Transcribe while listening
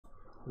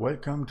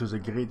Welcome to the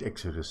Great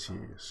Exodus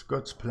series,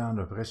 God's plan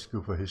of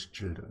rescue for His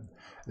children.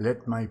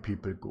 Let my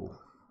people go.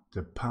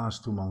 The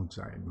path to Mount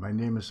Zion. My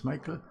name is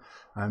Michael.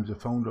 I am the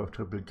founder of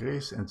Triple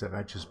Grace and the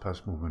Righteous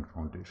Path Movement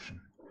Foundation.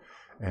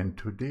 And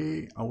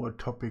today our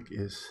topic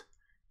is,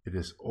 it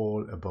is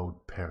all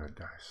about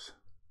paradise.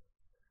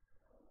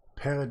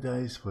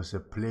 Paradise was a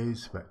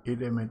place where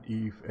Adam and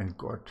Eve and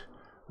God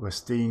were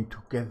staying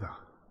together.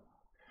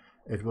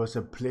 It was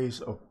a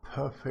place of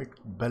perfect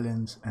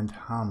balance and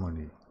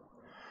harmony.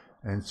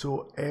 And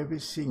so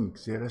everything,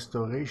 the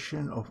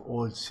restoration of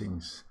all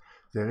things,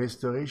 the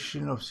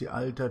restoration of the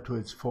altar to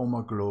its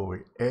former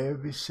glory,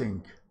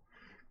 everything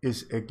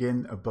is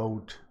again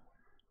about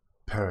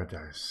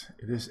paradise.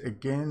 It is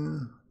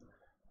again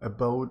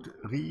about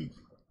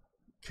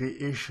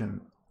recreation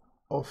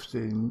of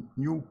the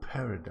new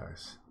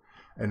paradise.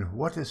 And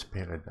what is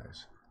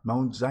paradise?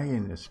 Mount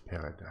Zion is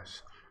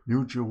paradise.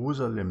 New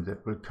Jerusalem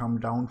that will come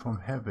down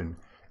from heaven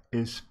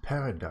is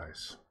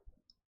paradise.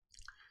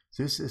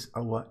 This is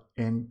our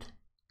end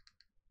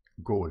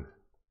goal,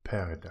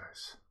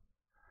 paradise.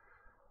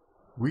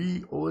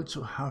 We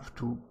also have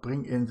to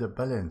bring in the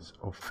balance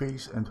of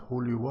faith and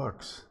holy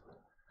works.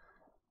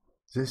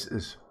 This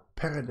is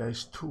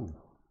paradise too.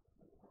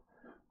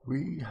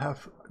 We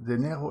have the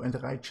narrow and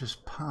righteous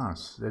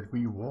path that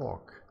we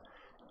walk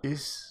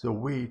is the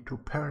way to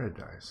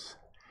paradise.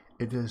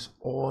 It is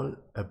all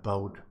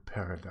about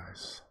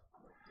paradise.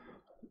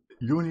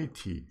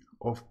 Unity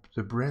of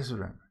the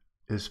brethren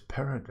is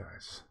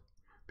paradise,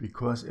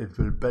 because it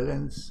will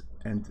balance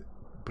and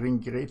bring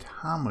great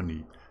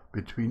harmony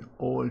between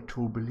all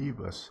true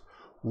believers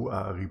who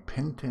are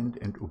repentant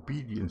and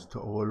obedient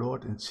to our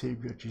Lord and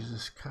Savior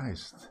Jesus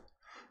Christ.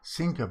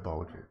 Think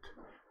about it.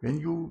 When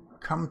you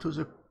come to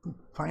the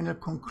final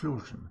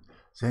conclusion,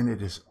 then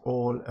it is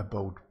all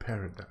about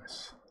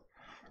paradise.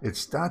 It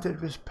started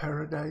with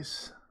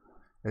paradise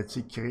at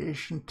the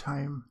creation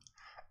time,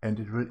 and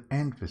it will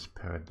end with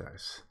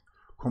paradise,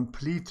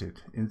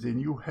 completed in the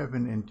new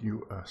heaven and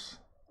new earth.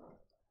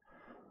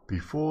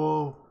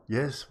 Before,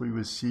 yes, we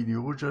will see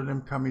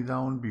Jerusalem coming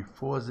down.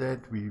 Before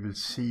that, we will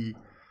see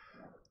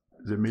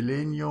the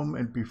millennium,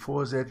 and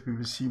before that, we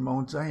will see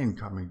Mount Zion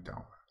coming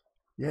down.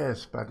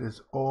 Yes, but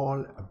it's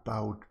all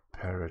about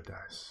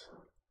paradise.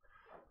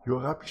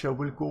 Your rapture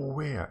will go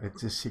where at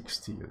the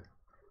sixth seal?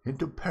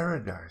 Into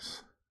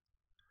paradise.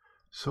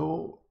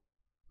 So,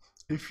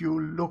 if you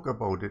look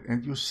about it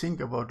and you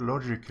think about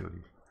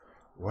logically,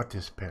 what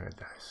is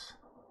paradise?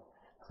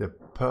 The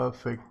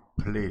perfect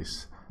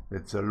place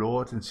that the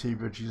Lord and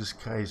Savior Jesus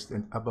Christ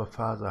and Abba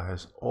Father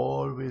has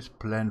always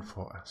planned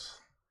for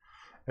us.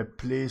 A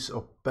place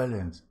of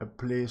balance, a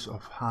place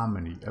of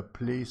harmony, a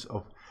place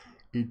of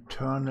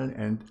eternal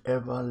and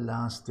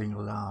everlasting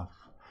love.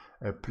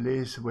 A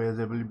place where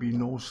there will be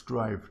no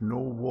strife, no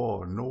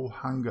war, no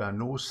hunger,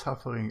 no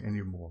suffering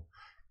anymore.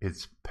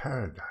 It's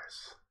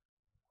paradise.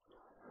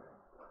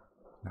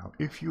 Now,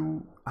 if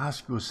you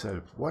ask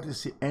yourself, what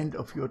is the end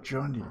of your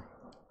journey?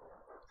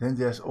 Then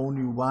there's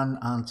only one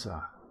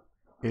answer.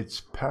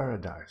 It's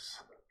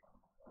paradise.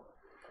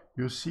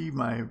 You see,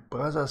 my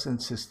brothers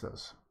and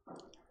sisters,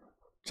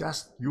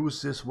 just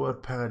use this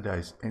word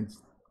paradise and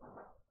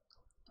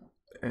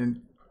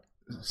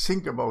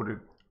think about it.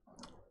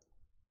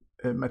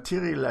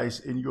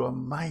 Materialize in your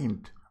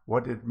mind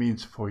what it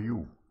means for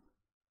you.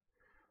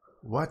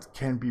 What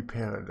can be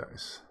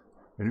paradise?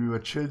 When we were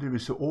children, we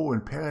said, oh,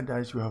 in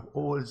paradise you have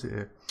all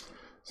the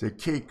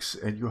cakes,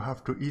 and you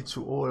have to eat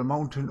through all a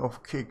mountain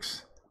of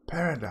cakes.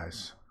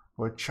 Paradise.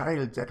 For a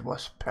child, that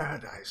was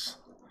paradise.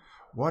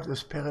 What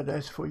is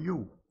paradise for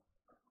you?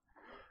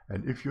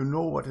 And if you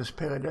know what is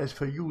paradise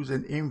for you,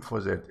 then aim for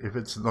that. If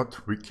it's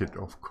not wicked,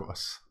 of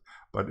course,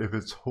 but if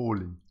it's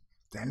holy,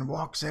 then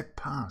walk that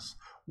path.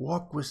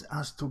 Walk with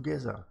us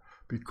together,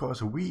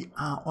 because we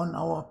are on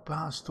our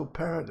path to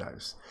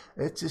paradise.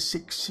 At the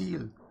sixth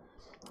seal,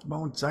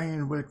 Mount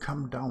Zion will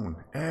come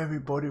down.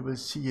 Everybody will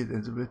see it,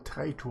 and they will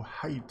try to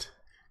hide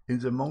in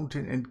the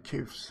mountain and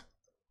caves.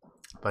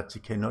 But they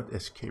cannot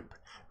escape,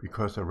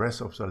 because the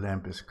wrath of the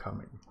Lamb is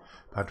coming.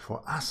 But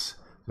for us,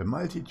 the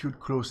multitude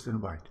clothed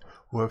in white,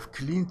 who have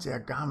cleaned their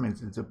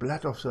garments in the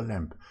blood of the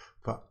Lamb,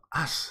 for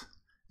us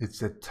it's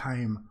the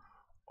time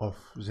of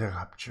the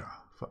rapture.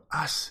 For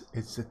us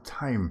it's the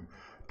time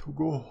to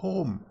go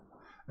home.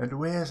 And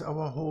where is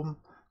our home?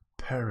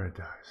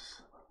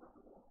 Paradise.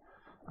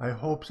 I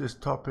hope this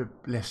topic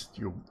blessed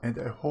you, and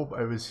I hope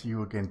I will see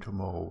you again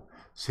tomorrow.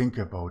 Think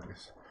about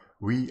this.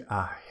 We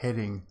are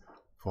heading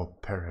for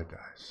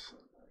paradise.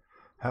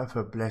 Have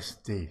a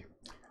blessed day.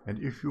 And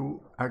if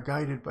you are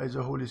guided by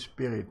the Holy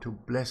Spirit to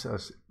bless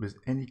us with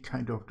any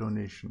kind of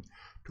donation,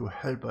 to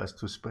help us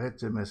to spread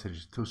the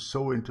message, to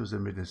sow into the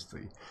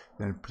ministry,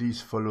 then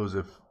please follow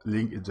the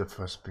link in the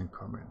first pinned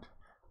comment.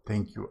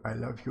 Thank you. I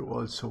love you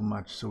all so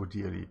much, so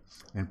dearly.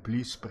 And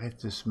please spread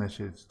this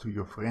message to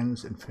your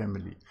friends and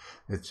family,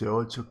 that they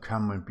also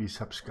come and be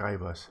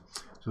subscribers,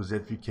 so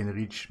that we can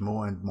reach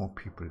more and more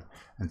people,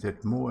 and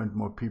that more and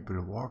more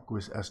people walk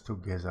with us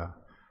together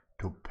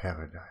to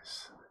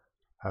paradise.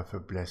 Have a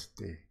blessed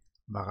day.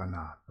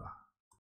 Maranatha.